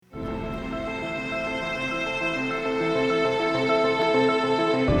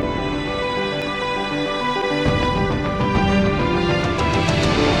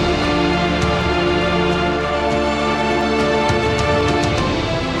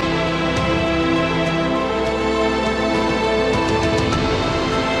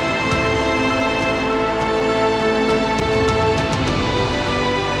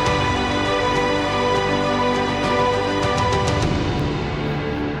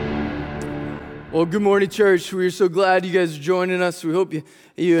Well, good morning, church. We're so glad you guys are joining us. We hope you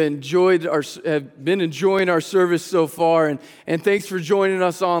have been enjoying our service so far, and thanks for joining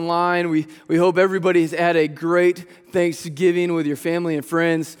us online. We hope everybody's had a great Thanksgiving with your family and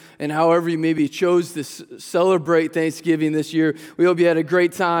friends, and however you maybe chose to celebrate Thanksgiving this year. We hope you had a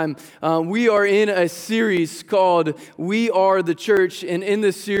great time. We are in a series called "We Are the Church," and in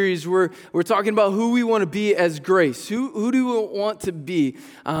this series, we're talking about who we want to be as Grace. Who do we want to be?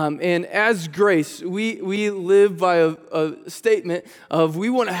 And as Grace, we live by a statement of we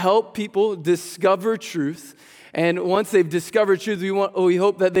want to help people discover truth. And once they've discovered truth, we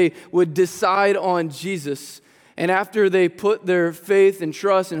hope that they would decide on Jesus. And after they put their faith and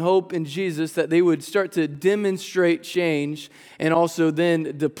trust and hope in Jesus, that they would start to demonstrate change and also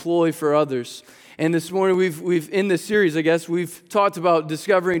then deploy for others. And this morning, we've in this series, I guess, we've talked about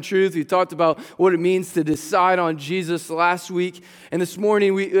discovering truth. We talked about what it means to decide on Jesus last week. And this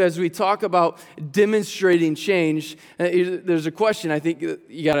morning, as we talk about demonstrating change, there's a question I think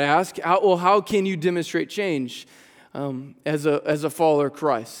you got to ask. How can you demonstrate change as a follower of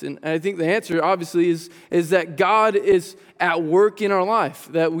Christ? And I think the answer, obviously, is that God is at work in our life,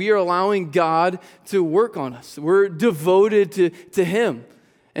 that we are allowing God to work on us. We're devoted to Him.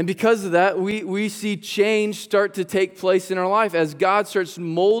 And because of that, we see change start to take place in our life. As God starts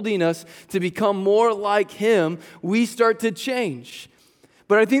molding us to become more like Him, we start to change.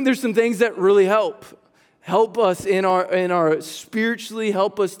 But I think there's some things that really help us in our spiritually,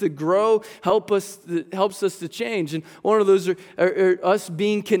 help us to grow, helps us to change. And one of those are us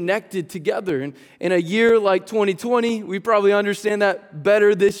being connected together. And in a year like 2020, we probably understand that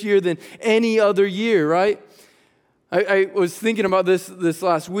better this year than any other year, right? I was thinking about this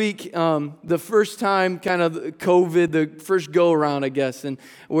last week, the first time kind of COVID, the first go-around, I guess, and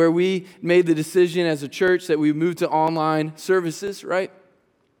where we made the decision as a church that we moved to online services, right?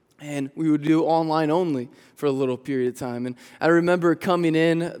 And we would do online only for a little period of time. And I remember coming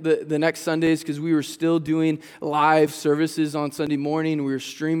in the next Sundays because we were still doing live services on Sunday morning. We were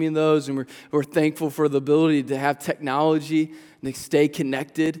streaming those, and we're thankful for the ability to have technology and to stay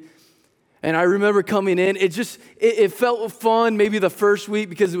connected. And I remember coming in, it felt fun maybe the first week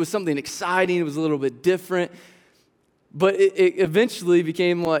because it was something exciting, it was a little bit different. But it eventually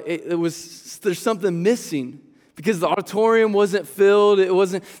became like, there's something missing because the auditorium wasn't filled,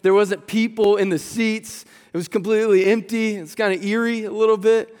 there wasn't people in the seats, it was completely empty, it's kind of eerie a little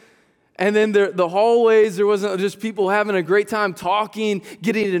bit. And then the hallways, there wasn't just people having a great time talking,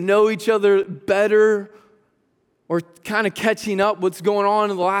 getting to know each other better, or kind of catching up what's going on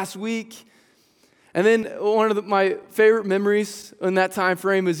in the last week. And then one of my favorite memories in that time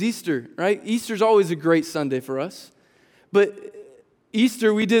frame was Easter, right? Easter's always a great Sunday for us. But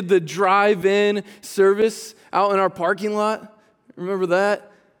Easter, we did the drive-in service out in our parking lot. Remember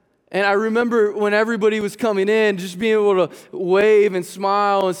that? And I remember when everybody was coming in, just being able to wave and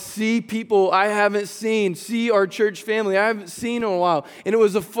smile and see people I haven't seen, see our church family I haven't seen in a while. And it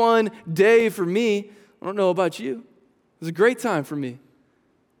was a fun day for me. I don't know about you. It was a great time for me.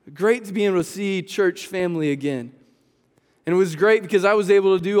 Great to be able to see church family again. And it was great because I was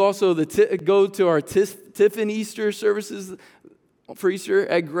able to do also go to our Tiffin Easter services for Easter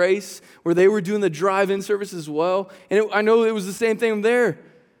at Grace, where they were doing the drive-in service as well. And I know it was the same thing there,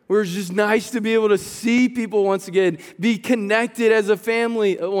 where it was just nice to be able to see people once again, be connected as a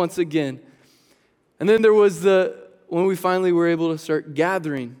family once again. And then there was when we finally were able to start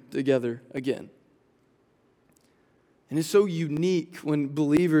gathering together again. And it's so unique when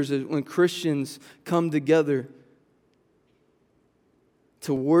when Christians come together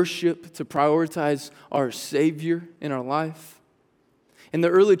to worship, to prioritize our Savior in our life. And the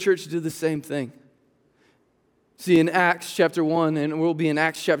early church did the same thing. See, in Acts chapter 1, and we'll be in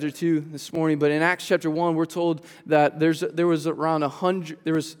Acts chapter 2 this morning, but in Acts chapter 1, we're told that there was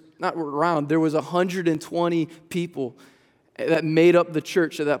 120 people that made up the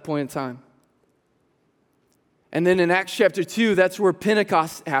church at that point in time. And then in Acts chapter 2, that's where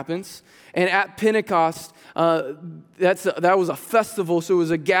Pentecost happens. And at Pentecost, that was a festival, so it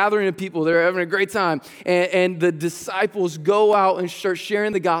was a gathering of people. They were having a great time. And the disciples go out and start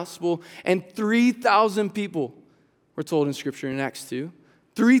sharing the gospel. And 3,000 people, we're told in Scripture in Acts 2,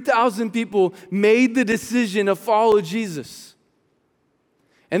 3,000 people made the decision to follow Jesus.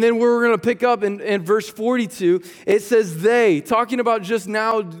 And then we're going to pick up in verse 42, it says talking about just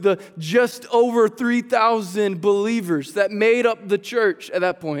now, just over 3,000 believers that made up the church at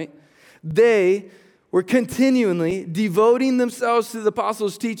that point, they were continually devoting themselves to the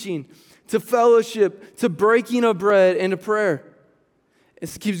apostles' teaching, to fellowship, to breaking of bread, and to prayer.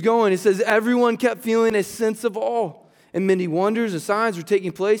 It keeps going. It says, everyone kept feeling a sense of awe And many wonders and signs were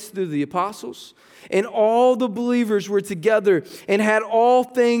taking place through the apostles. And all the believers were together and had all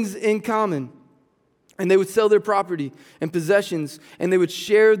things in common. And they would sell their property and possessions, and they would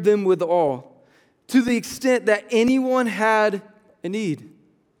share them with all, to the extent that anyone had a need.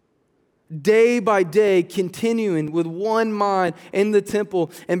 Day by day, continuing with one mind in the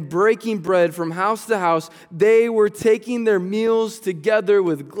temple and breaking bread from house to house, they were taking their meals together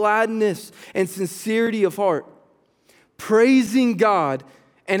with gladness and sincerity of heart, praising God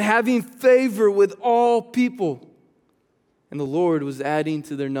and having favor with all people. And the Lord was adding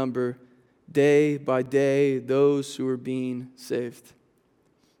to their number day by day those who were being saved.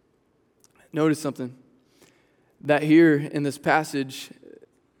 Notice something, that here in this passage,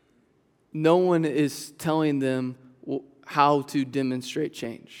 no one is telling them how to demonstrate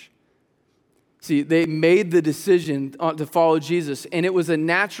change. See, they made the decision to follow Jesus, and it was a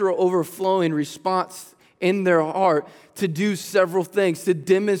natural overflowing response in their heart to do several things, to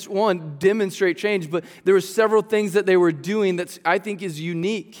demonstrate change, but there were several things that they were doing that I think is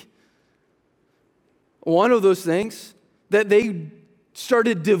unique. One of those things that they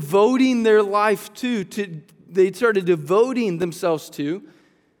started devoting their life to they started devoting themselves to,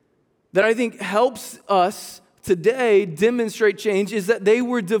 that I think helps us today demonstrate change, is that they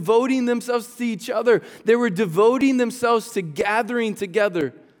were devoting themselves to each other. They were devoting themselves to gathering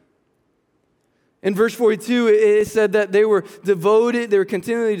together. In verse 42, it said that they were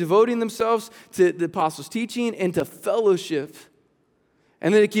continually devoting themselves to the apostles' teaching and to fellowship.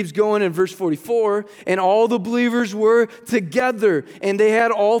 And then it keeps going in verse 44, and all the believers were together, and they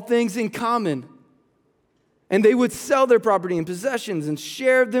had all things in common. And they would sell their property and possessions and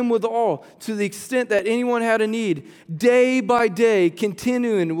share them with all, to the extent that anyone had a need. Day by day,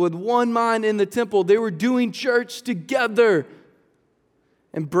 continuing with one mind in the temple, they were doing church together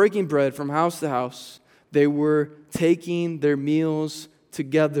and breaking bread from house to house. They were taking their meals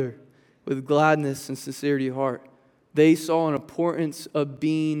together with gladness and sincerity of heart. They saw an importance of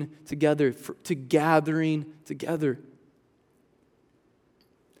being together, to gathering together.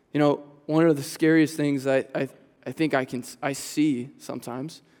 You know, one of the scariest things I think I see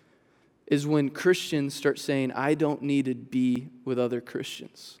sometimes is when Christians start saying, I don't need to be with other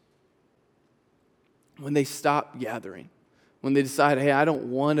Christians. When they stop gathering. When they decide, hey, I don't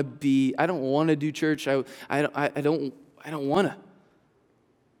want to do church. I don't want to.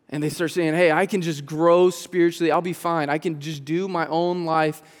 And they start saying, hey, I can just grow spiritually. I'll be fine. I can just do my own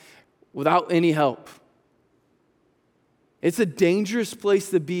life without any help. It's a dangerous place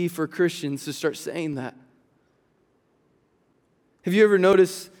to be for Christians to start saying that. Have you ever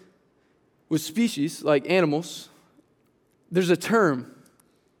noticed with species, like animals, there's a term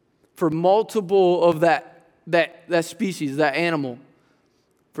for multiple of that species, that animal.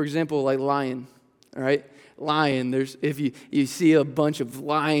 For example, like lion, all right? Lion, if you see a bunch of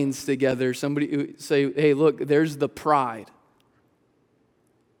lions together, somebody say, hey, look, there's the pride.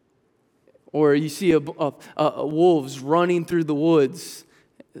 Or you see a wolves running through the woods,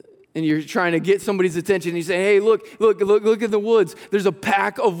 and you're trying to get somebody's attention. And you say, "Hey, look at the woods. There's a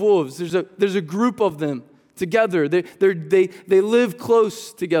pack of wolves. There's a group of them together. They live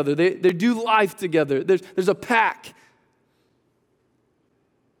close together. They do life together. There's a pack."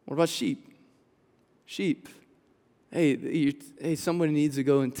 What about sheep? Sheep. Hey, somebody needs to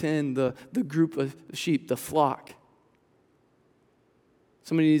go and tend the group of sheep, the flock.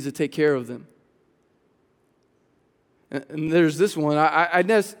 Somebody needs to take care of them. And there's this one. I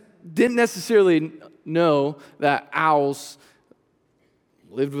didn't necessarily know that owls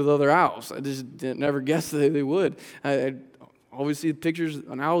lived with other owls. I just never guessed that they would. I always see pictures,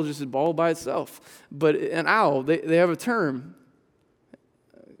 an owl just all by itself. But an owl, they have a term.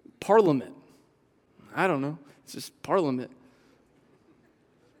 Parliament. I don't know. It's just parliament.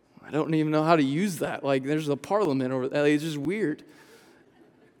 I don't even know how to use that. Like, there's a parliament over there. It's just weird.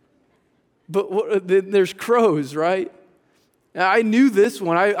 But there's crows, right? I knew this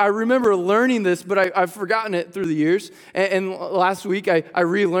one. I remember learning this, but I've forgotten it through the years. And last week, I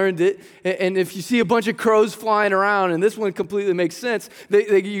relearned it. And if you see a bunch of crows flying around, and this one completely makes sense,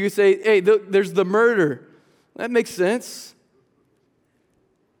 you say, hey, there's the murder. That makes sense.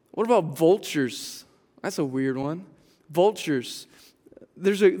 What about vultures? That's a weird one. Vultures.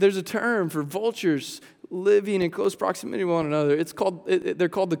 There's a term for vultures living in close proximity to one another. They're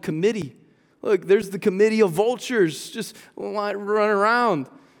called the committee. Look, there's the committee of vultures just run around,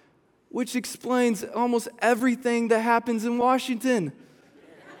 which explains almost everything that happens in Washington.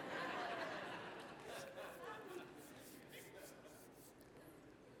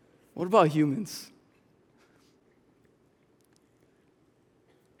 What about humans?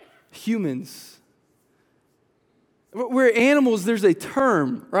 Humans. We're animals, there's a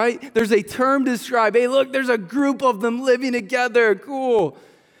term, right? There's a term to describe, hey, look, there's a group of them living together. Cool.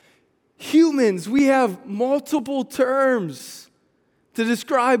 Humans, we have multiple terms to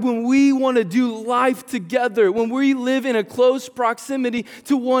describe when we want to do life together, when we live in a close proximity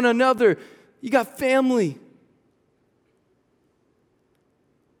to one another. You got family.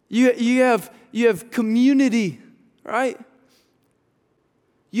 You have community, right?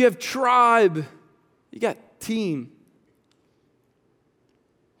 You have tribe. You got team.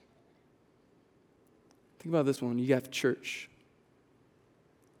 Think about this one. You got church.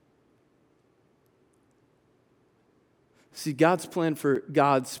 See, God's plan for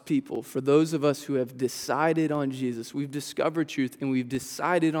God's people, for those of us who have decided on Jesus, we've discovered truth and we've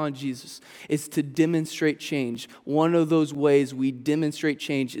decided on Jesus, is to demonstrate change. One of those ways we demonstrate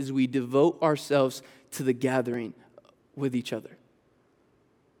change is we devote ourselves to the gathering with each other.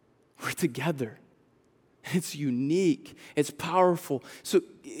 We're together. It's unique. It's powerful. So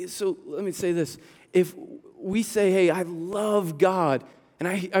let me say this. If we say, hey, I love God, and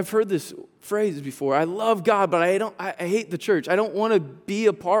I've heard this phrase before, I love God, but I hate the church. I don't want to be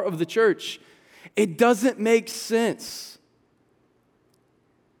a part of the church. It doesn't make sense.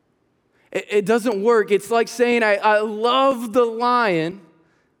 It doesn't work. It's like saying, I love the lion,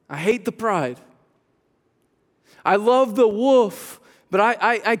 I hate the pride. I love the wolf, but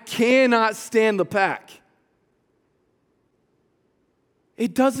I cannot stand the pack.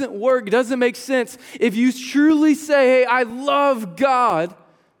 It doesn't work. It doesn't make sense. If you truly say, hey, I love God,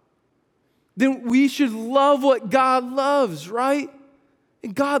 then we should love what God loves, right?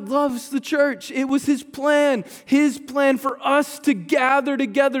 And God loves the church. It was His plan for us to gather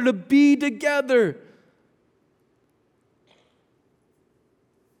together, to be together.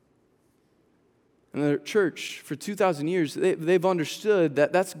 And the church, for 2,000 years, they've understood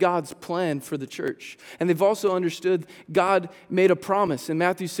that that's God's plan for the church. And they've also understood God made a promise in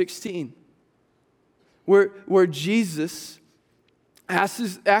Matthew 16, where Jesus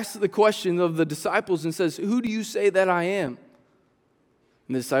asks the question of the disciples and says, who do you say that I am?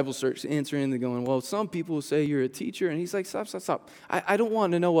 And the disciples start answering and they're going, well, some people say you're a teacher. And He's like, stop. I don't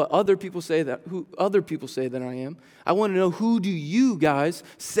want to know what other people say who other people say that I am. I want to know, who do you guys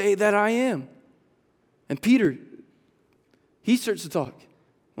say that I am? And Peter, he starts to talk.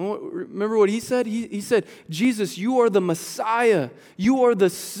 Remember what he said? He said, Jesus, you are the Messiah. You are the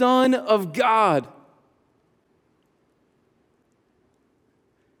Son of God.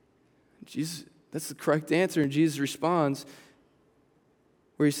 Jesus, that's the correct answer. And Jesus responds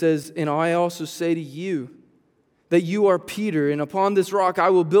where He says, and I also say to you that you are Peter, and upon this rock I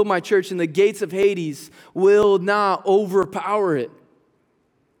will build my church, and the gates of Hades will not overpower it.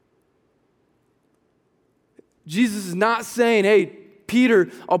 Jesus is not saying, hey, Peter,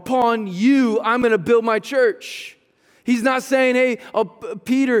 upon you, I'm going to build my church. He's not saying, hey,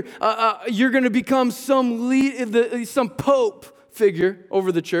 Peter, you're going to become some pope figure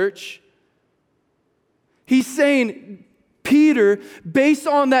over the church. He's saying, Peter, based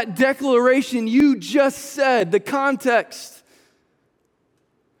on that declaration you just said, the context,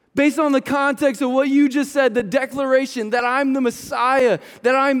 based on the context of what you just said, the declaration that I'm the Messiah,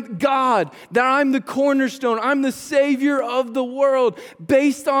 that I'm God, that I'm the cornerstone, I'm the Savior of the world.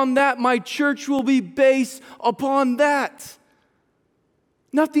 Based on that, my church will be based upon that.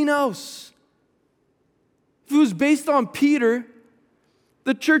 Nothing else. If it was based on Peter,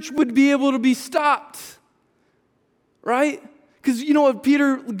 the church would be able to be stopped. Right? Because you know what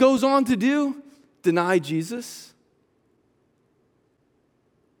Peter goes on to do? Deny Jesus.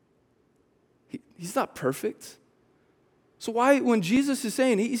 He's not perfect. So why, when Jesus is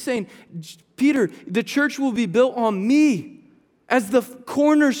saying, He's saying, Peter, the church will be built on me as the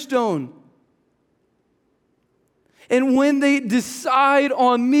cornerstone. And when they decide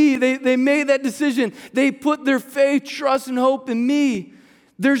on me, they made that decision. They put their faith, trust, and hope in me.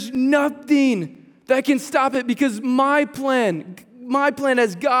 There's nothing that can stop it, because my plan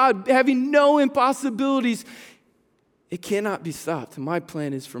as God, having no impossibilities, it cannot be stopped. My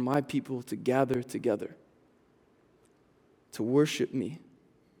plan is for my people to gather together, to worship me.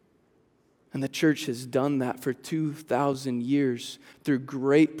 And the church has done that for 2,000 years through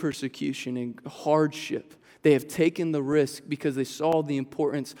great persecution and hardship. They have taken the risk because they saw the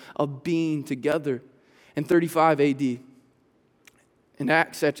importance of being together. In 35 AD, in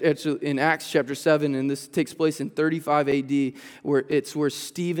Acts chapter 7, and this takes place in 35 AD, where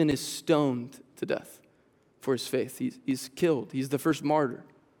Stephen is stoned to death for his faith. He's killed. He's the first martyr.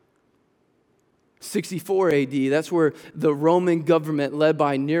 64 AD, that's where the Roman government led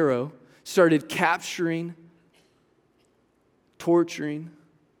by Nero started capturing, torturing,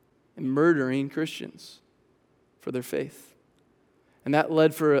 and murdering Christians. for their faith. And that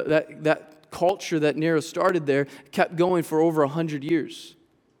led for that culture that Nero started there kept going for over 100 years.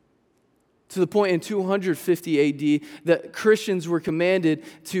 To the point in 250 AD that Christians were commanded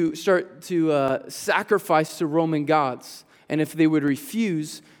to start to sacrifice to Roman gods. And if they would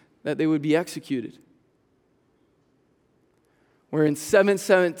refuse, that they would be executed. Where in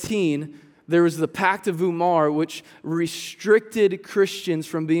 717, there was the Pact of Umar, which restricted Christians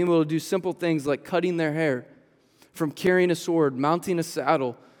from being able to do simple things like cutting their hair, from carrying a sword, mounting a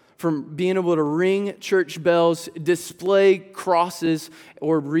saddle, from being able to ring church bells, display crosses,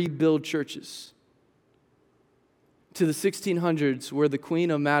 or rebuild churches. To the 1600s, where the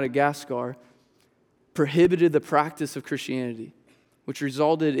Queen of Madagascar prohibited the practice of Christianity, which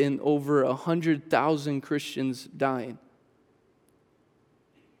resulted in over 100,000 Christians dying.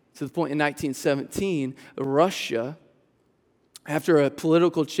 To the point in 1917, Russia, after a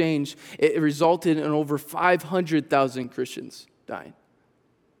political change, it resulted in over 500,000 Christians dying.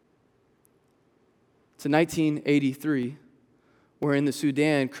 To 1983, where in the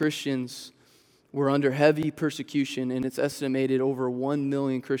Sudan, Christians were under heavy persecution, and it's estimated over 1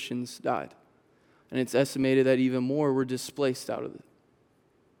 million Christians died. And it's estimated that even more were displaced out of it.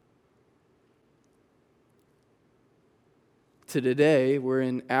 To today, we're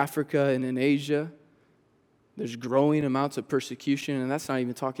in Africa and in Asia. There's growing amounts of persecution, and that's not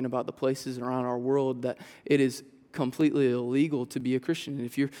even talking about the places around our world that it is completely illegal to be a Christian. And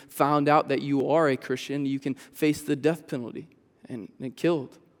if you're found out that you are a Christian, you can face the death penalty and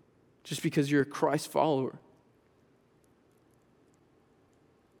killed just because you're a Christ follower.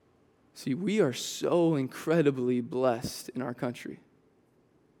 See, we are so incredibly blessed in our country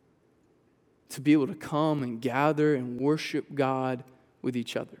to be able to come and gather and worship God with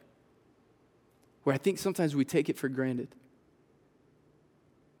each other, where I think sometimes we take it for granted.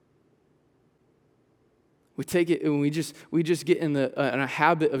 We take it and we just get in a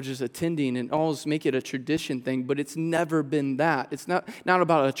habit of just attending and almost make it a tradition thing, but it's never been that. It's not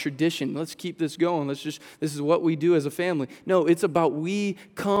about a tradition. Let's keep this going. This is what we do as a family. No, it's about we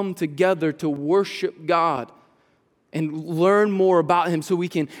come together to worship God and learn more about Him so we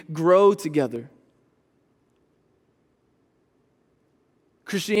can grow together.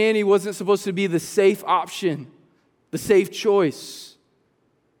 Christianity wasn't supposed to be the safe option, the safe choice,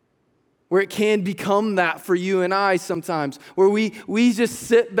 where it can become that for you and I sometimes, where we just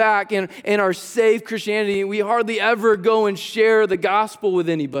sit back in our safe Christianity and we hardly ever go and share the gospel with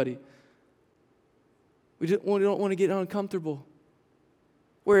anybody. We don't want to get uncomfortable.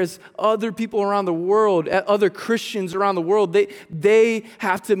 Whereas other people around the world, other Christians around the world, they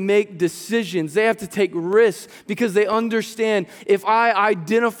have to make decisions. They have to take risks because they understand if I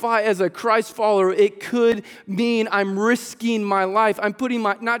identify as a Christ follower, it could mean I'm risking my life. I'm putting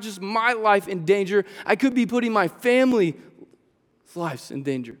not just my life in danger, I could be putting my family's lives in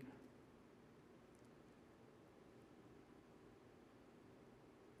danger.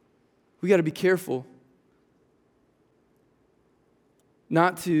 We got to be careful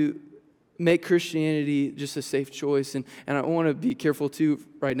not to make Christianity just a safe choice. And I want to be careful too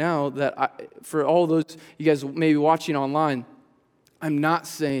right now that for all those you guys maybe watching online, I'm not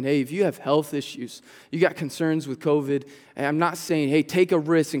saying, hey, if you have health issues, you got concerns with COVID, and I'm not saying, hey, take a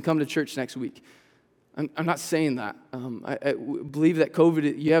risk and come to church next week. I'm not saying that. I believe that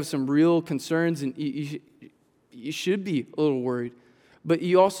COVID, you have some real concerns and you should be a little worried. But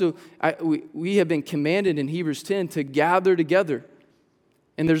you also, we have been commanded in Hebrews 10 to gather together.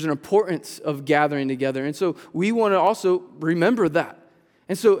 And there's an importance of gathering together. And so we want to also remember that.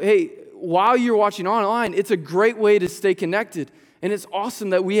 And so, hey, while you're watching online, it's a great way to stay connected. And it's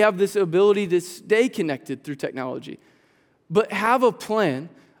awesome that we have this ability to stay connected through technology. But have a plan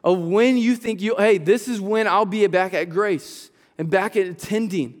of when you think, hey, this is when I'll be back at Grace and back at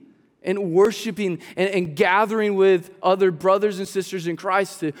attending and worshiping and gathering with other brothers and sisters in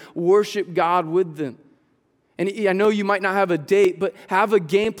Christ to worship God with them. And I know you might not have a date, but have a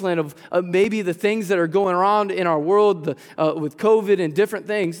game plan of maybe the things that are going around in our world with COVID and different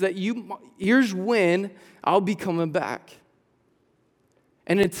things that here's when I'll be coming back.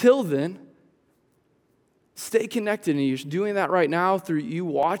 And until then, stay connected. And you're doing that right now through you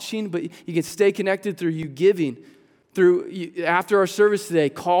watching, but you can stay connected through you giving. After our service today,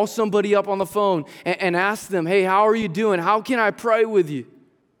 call somebody up on the phone and ask them, hey, how are you doing? How can I pray with you?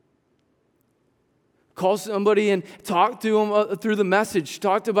 Call somebody and talk to them through the message.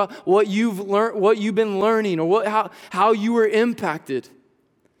 Talk about what you've learned, what you've been learning, or how you were impacted.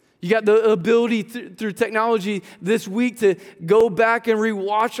 You got the ability through technology this week to go back and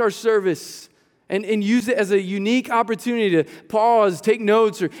rewatch our service and use it as a unique opportunity to pause, take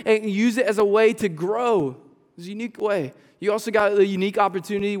notes, and use it as a way to grow. It's a unique way. You also got a unique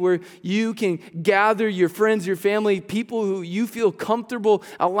opportunity where you can gather your friends, your family, people who you feel comfortable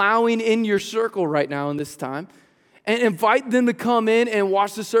allowing in your circle right now in this time, and invite them to come in and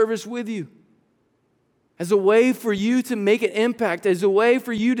watch the service with you. As a way for you to make an impact, as a way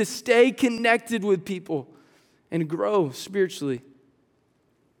for you to stay connected with people and grow spiritually.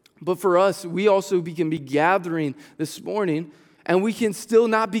 But for us, we also can be gathering this morning and we can still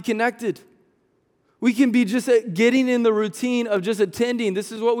not be connected. We can be just getting in the routine of just attending.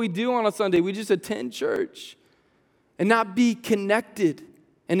 This is what we do on a Sunday. We just attend church and not be connected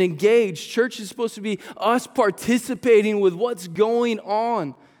and engaged. Church is supposed to be us participating with what's going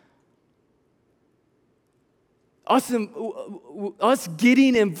on. Us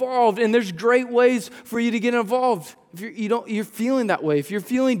getting involved, and there's great ways for you to get involved. If you're feeling that way, if you're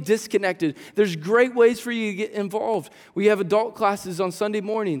feeling disconnected, there's great ways for you to get involved. We have adult classes on Sunday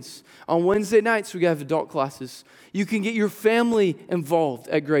mornings. On Wednesday nights, we have adult classes. You can get your family involved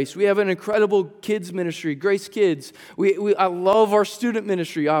at Grace. We have an incredible kids ministry, Grace Kids. I love our student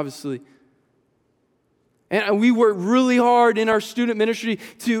ministry, obviously. And we work really hard in our student ministry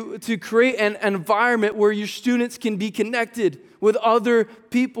to create an environment where your students can be connected with other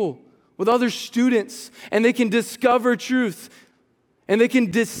people, with other students, and they can discover truth, and they can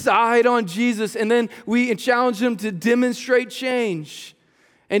decide on Jesus, and then we challenge them to demonstrate change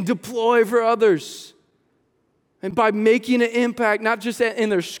and deploy for others. And by making an impact, not just in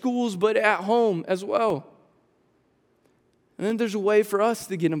their schools, but at home as well. And then there's a way for us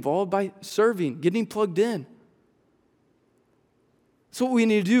to get involved by serving, getting plugged in. That's what we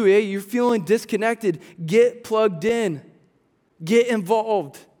need to do. You're feeling disconnected. Get plugged in. Get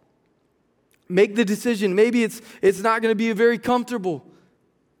involved. Make the decision. Maybe it's not going to be very comfortable.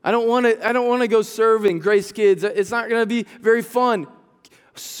 I don't want to go serving Grace Kids. It's not going to be very fun.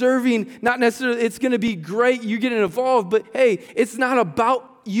 Serving, not necessarily, it's going to be great. You're getting involved, but hey, it's not about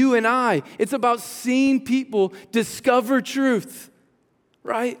you and I. It's about seeing people discover truth,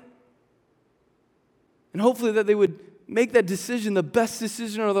 right? And hopefully that they would make that decision, the best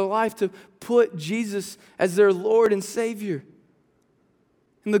decision of their life, to put Jesus as their Lord and Savior.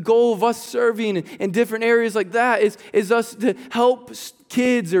 And the goal of us serving in different areas like that is us to help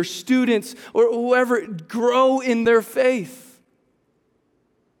kids or students or whoever grow in their faith.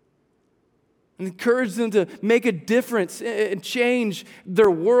 And encourage them to make a difference and change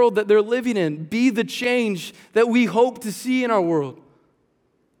their world that they're living in. Be the change that we hope to see in our world.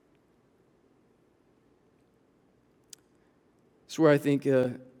 It's where I think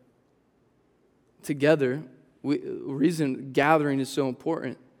together, the reason gathering is so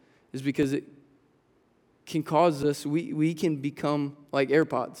important is because it can cause us, we can become like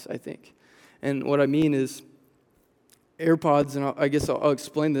AirPods, I think. And what I mean is, AirPods, and I guess I'll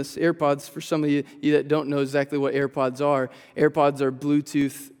explain this. AirPods, for some of you that don't know exactly what AirPods are are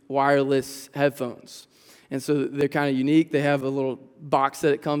Bluetooth wireless headphones. And so they're kind of unique. They have a little box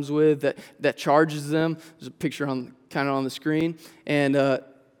that it comes with that charges them. There's a picture on the screen. And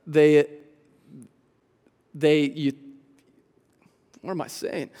what am I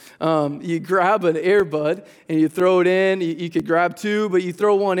saying? You grab an earbud and you throw it in. You could grab two, but you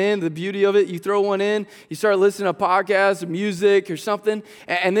throw one in. The beauty of it, you throw one in, you start listening to podcasts, music, or something,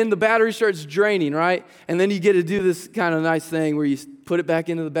 and then the battery starts draining, right? And then you get to do this kind of nice thing where you put it back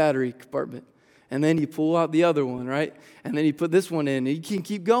into the battery compartment, and then you pull out the other one, right? And then you put this one in, and you can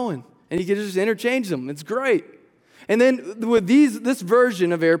keep going, and you can just interchange them. It's great. And then with this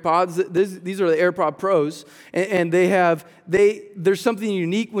version of AirPods, these are the AirPod Pros, and there's something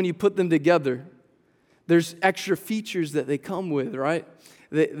unique when you put them together. There's extra features that they come with, right?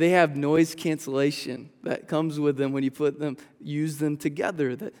 They have noise cancellation that comes with them when you use them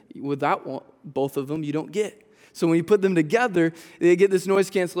together. That without both of them, you don't get. So when you put them together, they get this noise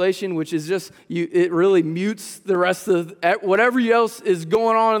cancellation, which is just, it really mutes the rest of, whatever else is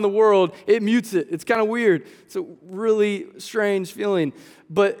going on in the world, it mutes it. It's kind of weird. It's a really strange feeling.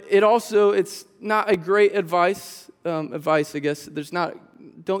 But it's not a great advice, I guess.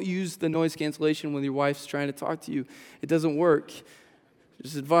 Don't use the noise cancellation when your wife's trying to talk to you. It doesn't work.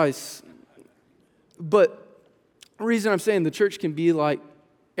 Just advice. But the reason I'm saying the church can be like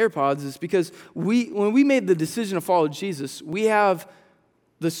AirPods is because when we made the decision to follow Jesus, we have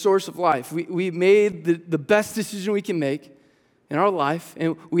the source of life. We made the best decision we can make in our life,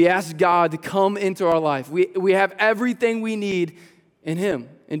 and we asked God to come into our life. We have everything we need in Him,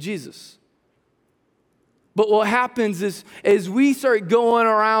 in Jesus. But what happens is we start going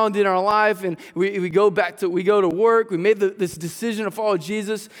around in our life, and we go to work. We made this decision to follow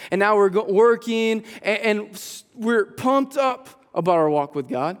Jesus, and now we're working, and we're pumped up about our walk with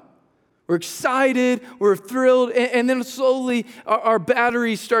God. We're excited, we're thrilled, and then slowly our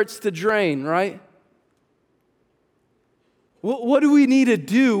battery starts to drain, right? What do we need to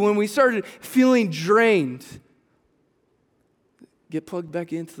do when we started feeling drained? Get plugged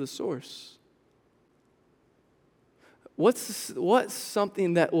back into the source. What's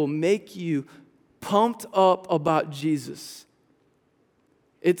something that will make you pumped up about Jesus?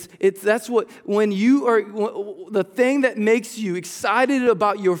 That's what, when you are, the thing that makes you excited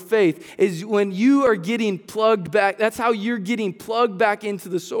about your faith is when you are getting plugged back. That's how you're getting plugged back into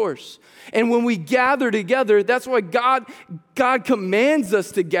the source. And when we gather together, that's why God commands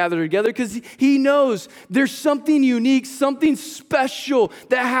us to gather together, because He knows there's something unique, something special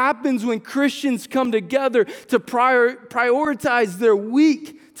that happens when Christians come together to prioritize their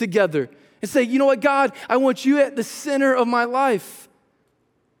week together and say, you know what, God, I want you at the center of my life.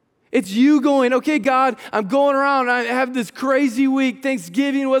 It's you going, okay, God, I'm going around. I have this crazy week.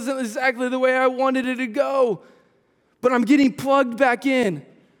 Thanksgiving wasn't exactly the way I wanted it to go. But I'm getting plugged back in,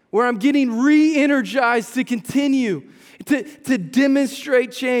 where I'm getting re-energized to continue, to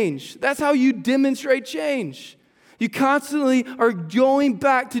demonstrate change. That's how you demonstrate change. You constantly are going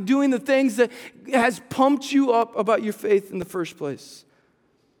back to doing the things that has pumped you up about your faith in the first place.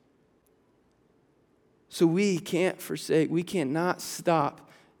 So we cannot stop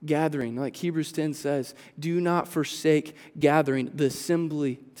gathering. Like Hebrews 10 says, do not forsake gathering, the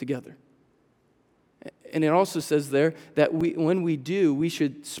assembly together. And it also says there that when we do, we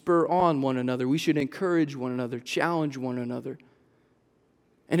should spur on one another. We should encourage one another, challenge one another.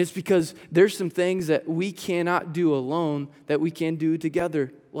 And it's because there's some things that we cannot do alone that we can do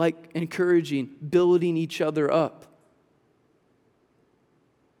together, like encouraging, building each other up.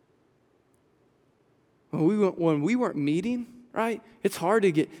 When we weren't meeting, right? It's hard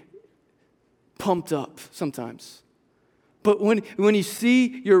to get pumped up sometimes. But when you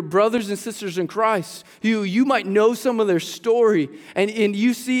see your brothers and sisters in Christ, you might know some of their story, and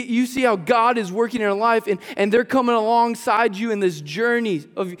you see how God is working in their life, and they're coming alongside you in this journey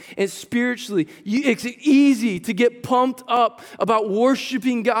and spiritually. It's easy to get pumped up about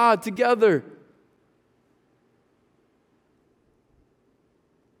worshiping God together.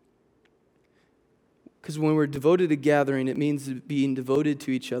 Because when we're devoted to gathering, it means being devoted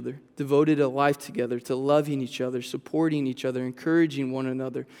to each other, devoted to life together, to loving each other, supporting each other, encouraging one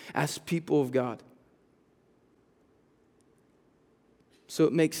another as people of God. So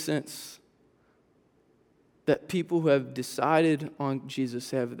it makes sense that people who have decided on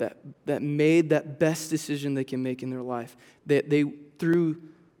Jesus have that made that best decision they can make in their life, that they through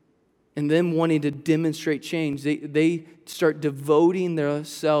and them wanting to demonstrate change, they start devoting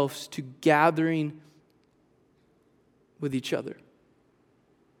themselves to gathering with each other.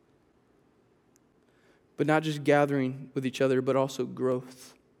 But not just gathering with each other, but also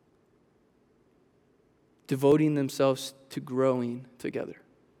growth. Devoting themselves to growing together.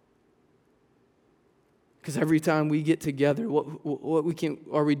 Because every time we get together, what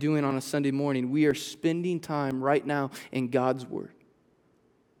are we doing on a Sunday morning? We are spending time right now in God's Word.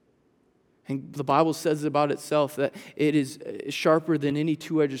 And the Bible says about itself that it is sharper than any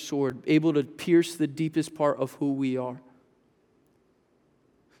two-edged sword, able to pierce the deepest part of who we are.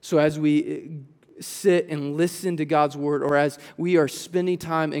 So as we sit and listen to God's Word, or as we are spending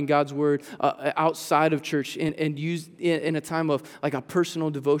time in God's Word outside of church and use in a time of like a personal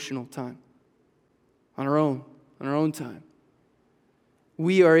devotional time on our own time,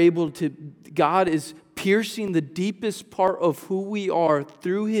 we are able to, God is piercing the deepest part of who we are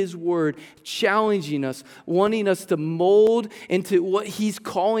through His Word, challenging us, wanting us to mold into what He's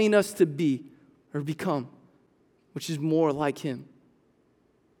calling us to be or become, which is more like Him.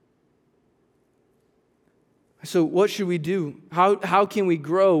 So what should we do? How can we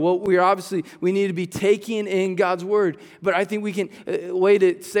grow? Well, we need to be taking in God's Word. But I think a way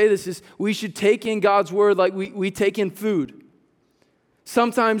to say this is we should take in God's Word like we take in food.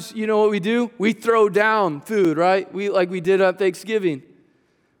 Sometimes, you know what we do? We throw down food, right? Like we did on Thanksgiving.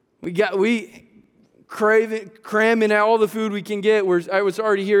 We cramming out all the food we can get. I was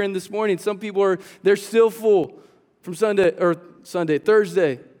already hearing this morning, some people they're still full from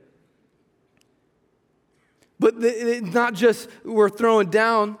Thursday. But it's not just we're throwing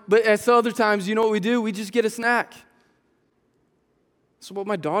down, but at some other times, you know what we do? We just get a snack. That's what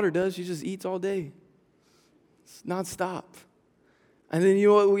my daughter does. She just eats all day. It's nonstop. And then you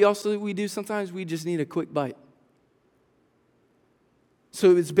know what we do sometimes? We just need a quick bite.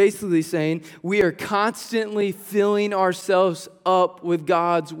 So it's basically saying we are constantly filling ourselves up with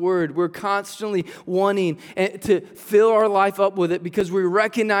God's word. We're constantly wanting to fill our life up with it because we're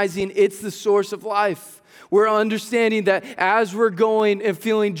recognizing it's the source of life. We're understanding that as we're going and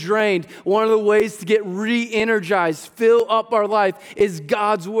feeling drained, one of the ways to get re-energized, fill up our life, is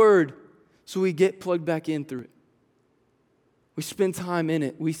God's word. So we get plugged back in through it. We spend time in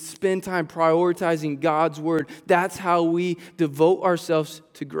it. We spend time prioritizing God's word. That's how we devote ourselves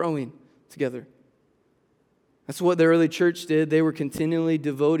to growing together. That's what the early church did. They were continually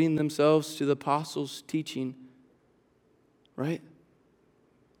devoting themselves to the apostles' teaching. Right?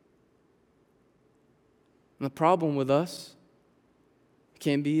 And the problem with us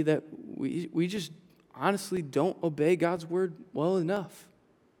can be that we just honestly don't obey God's word well enough.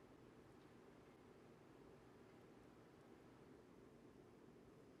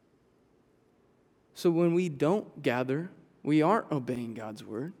 So when we don't gather, we aren't obeying God's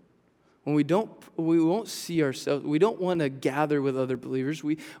word. When we won't see ourselves, we don't want to gather with other believers.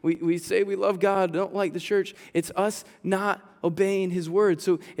 We say we love God, don't like the church. It's us not obeying his word.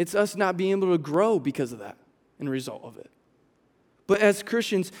 So it's us not being able to grow because of that and the result of it. But as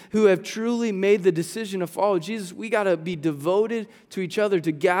Christians who have truly made the decision to follow Jesus, we got to be devoted to each other,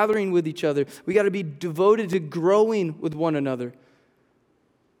 to gathering with each other. We got to be devoted to growing with one another.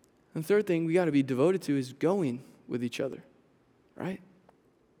 And the third thing we got to be devoted to is going with each other, right?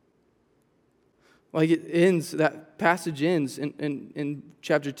 Like that passage ends in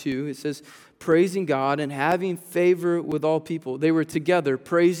chapter 2. It says, praising God and having favor with all people. They were together,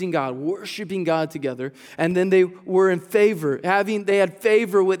 praising God, worshiping God together. And then they were in favor. They had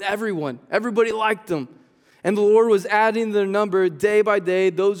favor with everyone. Everybody liked them. And the Lord was adding their number day by day,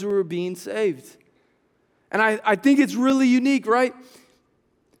 those who were being saved. And I think it's really unique, right?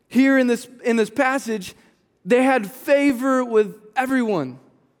 Here in this passage, they had favor with everyone.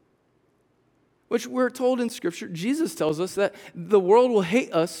 Which we're told in Scripture, Jesus tells us that the world will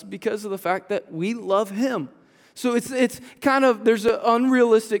hate us because of the fact that we love him. So it's kind of, there's an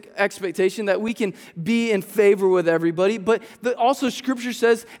unrealistic expectation that we can be in favor with everybody, but also Scripture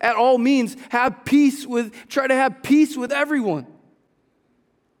says, at all means, try to have peace with everyone.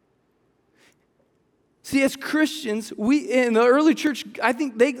 See, as Christians, in the early church, I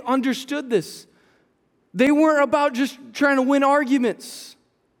think they understood this. They weren't about just trying to win arguments.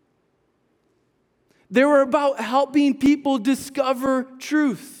 They were about helping people discover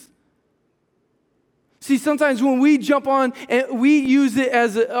truth. See, sometimes when we jump on and we use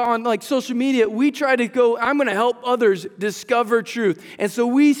it on like social media, we try to go, I'm going to help others discover truth. And so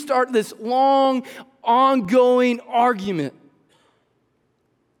we start this long, ongoing argument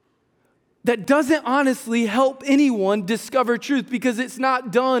that doesn't honestly help anyone discover truth because it's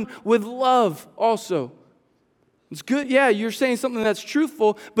not done with love also. It's good, yeah, you're saying something that's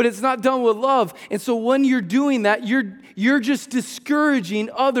truthful, but it's not done with love. And so when you're doing that, you're just discouraging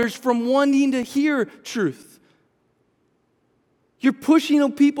others from wanting to hear truth. You're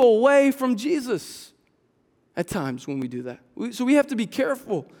pushing people away from Jesus at times when we do that. So we have to be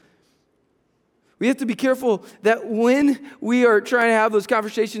careful. We have to be careful that when we are trying to have those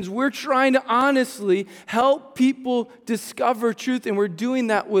conversations, we're trying to honestly help people discover truth, and we're doing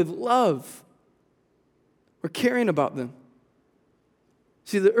that with love. We're caring about them.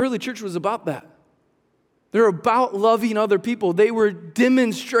 See, the early church was about that. They're about loving other people. They were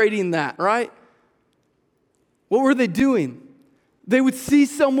demonstrating that, right? What were they doing? They would see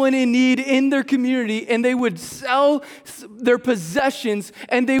someone in need in their community, and they would sell their possessions,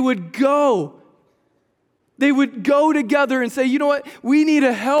 and they would go. They would go together and say, you know what? We need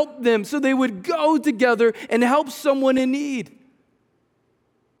to help them. So they would go together and help someone in need.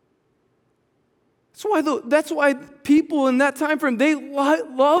 That's why people in that time frame, they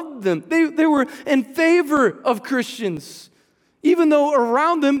loved them. They were in favor of Christians. Even though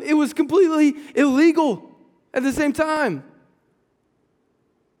around them, it was completely illegal at the same time.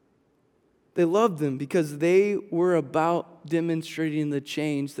 They loved them because they were about demonstrating the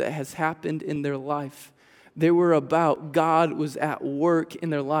change that has happened in their life. They were about God was at work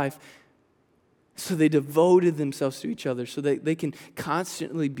in their life. So they devoted themselves to each other so that they can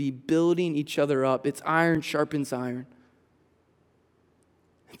constantly be building each other up. It's iron sharpens iron.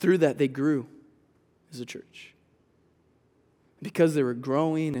 And through that, they grew as a church. Because they were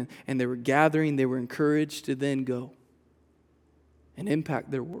growing and they were gathering, they were encouraged to then go and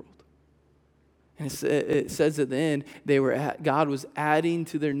impact their world. And it says at the end, God was adding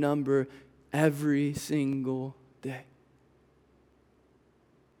to their number every single day.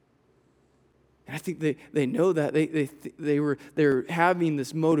 And I think they know that. They're having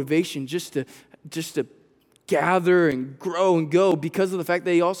this motivation just to gather and grow and go because of the fact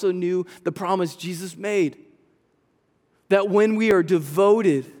that they also knew the promise Jesus made. That when we are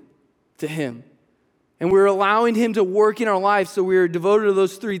devoted to Him and we're allowing Him to work in our lives, so we are devoted to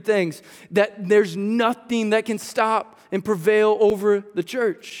those three things, that there's nothing that can stop and prevail over the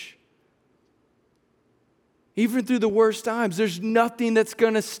church. Even through the worst times, there's nothing that's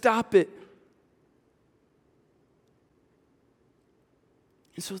going to stop it.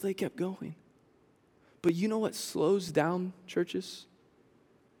 And so they kept going. But you know what slows down churches?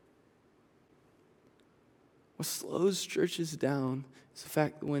 What slows churches down is the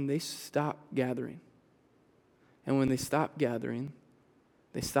fact that when they stop gathering, and when they stop gathering,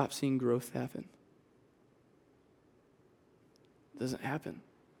 they stop seeing growth happen. It doesn't happen.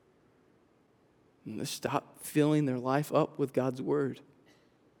 And they stop filling their life up with God's word.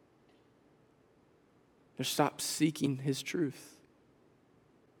 They stop seeking His truth.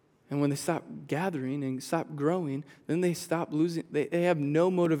 And when they stop gathering and stop growing, then they stop losing. They have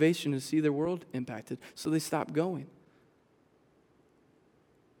no motivation to see their world impacted, so they stop going.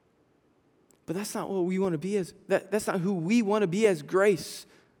 But that's not what we want to be as. That's not who we want to be as Grace,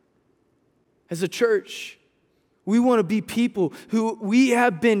 as a church. We want to be people who we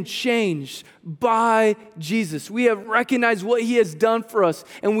have been changed by Jesus. We have recognized what He has done for us,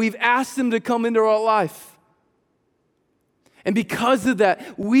 and we've asked Him to come into our life. And because of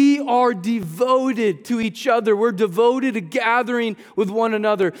that, we are devoted to each other. We're devoted to gathering with one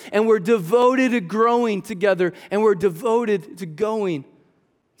another, and we're devoted to growing together, and we're devoted to going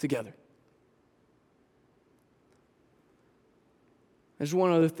together. There's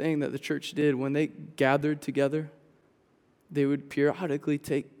one other thing that the church did. When they gathered together, they would periodically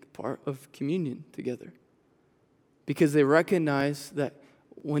take part of communion together, because they recognized that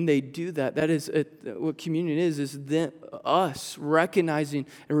when they do that, that is what communion is us recognizing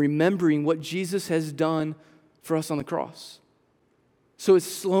and remembering what Jesus has done for us on the cross. So it's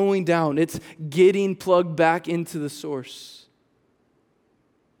slowing down. It's getting plugged back into the source.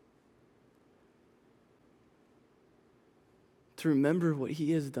 To remember what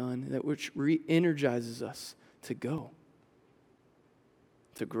He has done, that which re-energizes us to go,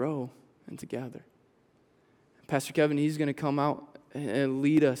 to grow, and to gather. Pastor Kevin, he's going to come out and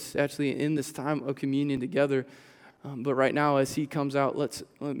lead us actually in this time of communion together. But right now, as he comes out, let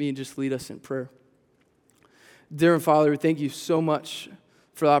me just lead us in prayer. Dear Father, thank you so much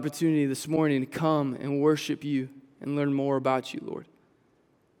for the opportunity this morning to come and worship You and learn more about You, Lord.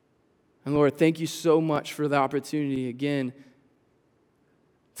 And Lord, thank You so much for the opportunity again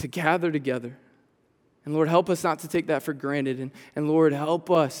to gather together. And Lord, help us not to take that for granted. And Lord,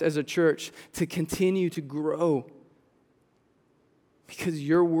 help us as a church to continue to grow, because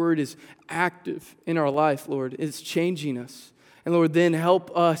Your word is active in our life, Lord. It's changing us. And Lord, then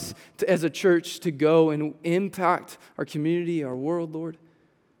help us as a church to go and impact our community, our world, Lord,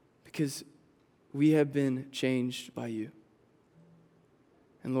 because we have been changed by You.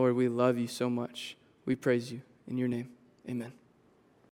 And Lord, we love You so much. We praise You in Your name. Amen.